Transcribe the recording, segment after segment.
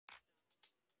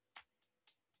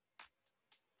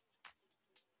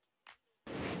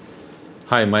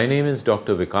Hi, my name is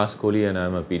Dr. Vikas Kohli and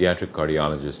I'm a pediatric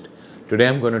cardiologist. Today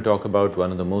I'm going to talk about one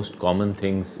of the most common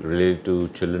things related to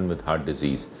children with heart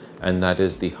disease, and that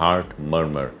is the heart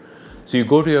murmur. So you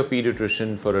go to your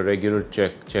pediatrician for a regular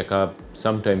checkup.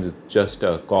 Sometimes it's just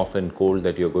a cough and cold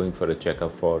that you're going for a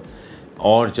checkup for,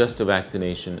 or just a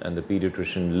vaccination, and the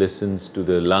pediatrician listens to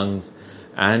the lungs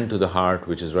and to the heart,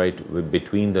 which is right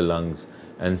between the lungs,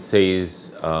 and says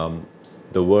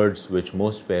the words which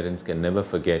most parents can never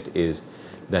forget is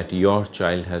that your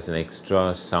child has an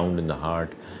extra sound in the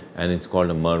heart and it's called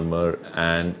a murmur,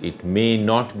 and it may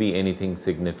not be anything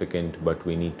significant, but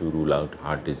we need to rule out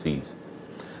heart disease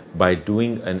by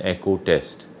doing an echo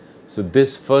test. So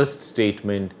this first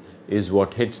statement is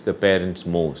what hits the parents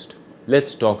most.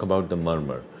 Let's talk about the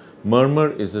murmur.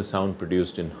 Murmur is a sound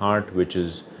produced in heart which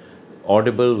is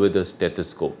audible with a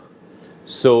stethoscope.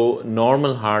 So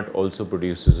normal heart also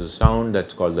produces a sound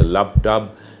that's called the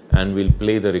lub-dub, and we'll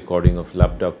play the recording of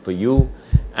lub-dub for you.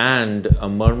 And a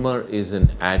murmur is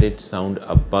an added sound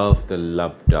above the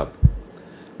lub-dub.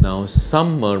 Now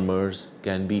some murmurs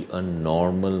can be a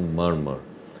normal murmur.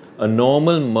 A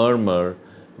normal murmur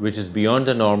which is beyond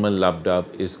the normal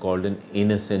lub-dub is called an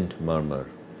innocent murmur.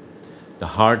 The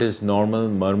heart is normal,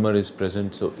 murmur is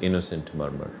present, so innocent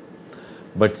murmur.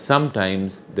 But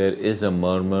sometimes there is a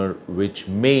murmur which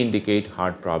may indicate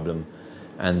heart problem,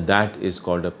 and that is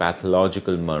called a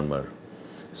pathological murmur.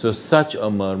 So such a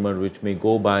murmur, which may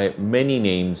go by many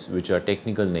names, which are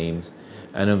technical names,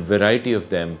 and a variety of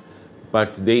them,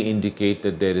 but they indicate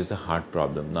that there is a heart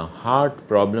problem. Now, heart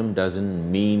problem doesn't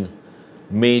mean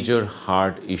major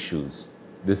heart issues.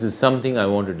 This is something I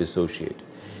want to dissociate.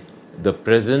 The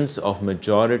presence of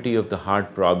majority of the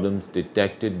heart problems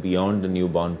detected beyond the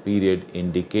newborn period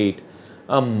indicate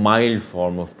a mild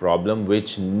form of problem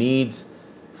which needs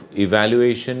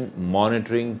evaluation,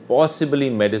 monitoring, possibly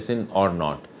medicine or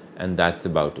not, and that's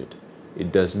about it.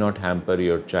 It does not hamper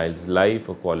your child's life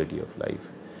or quality of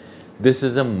life. This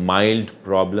is a mild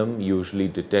problem usually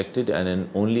detected, and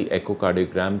only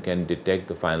echocardiogram can detect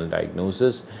the final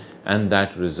diagnosis, and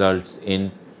that results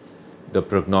in the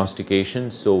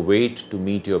prognostication. So wait to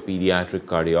meet your pediatric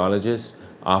cardiologist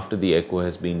after the echo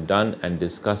has been done and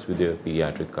discuss with your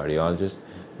pediatric cardiologist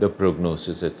the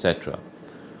prognosis, etc.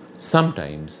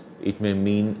 Sometimes it may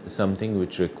mean something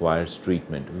which requires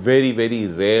treatment. Very, very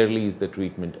rarely is the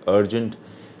treatment urgent.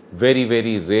 Very,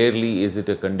 very rarely is it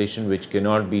a condition which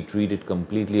cannot be treated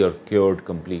completely or cured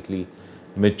completely.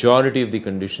 Majority of the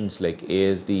conditions like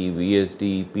ASD,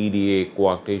 VSD, PDA,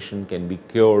 coarctation can be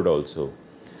cured also.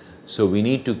 So we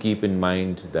need to keep in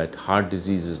mind that heart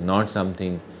disease is not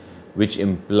something which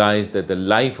implies that the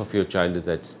life of your child is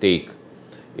at stake.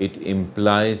 It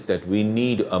implies that we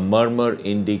need a murmur,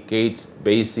 indicates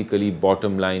basically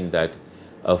bottom line that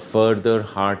a further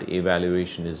heart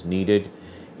evaluation is needed.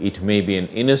 It may be an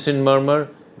innocent murmur,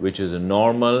 which is a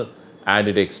normal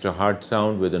added extra heart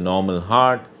sound with a normal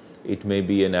heart. It may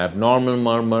be an abnormal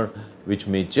murmur, which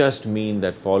may just mean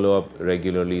that follow-up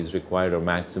regularly is required or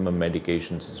maximum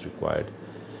medications is required.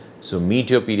 So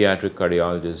meet your pediatric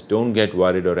cardiologist. Don't get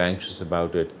worried or anxious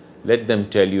about it. Let them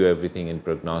tell you everything and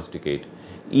prognosticate.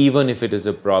 Even if it is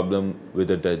a problem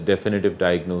with a definitive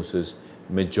diagnosis,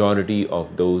 majority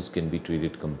of those can be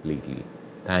treated completely.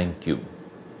 Thank you.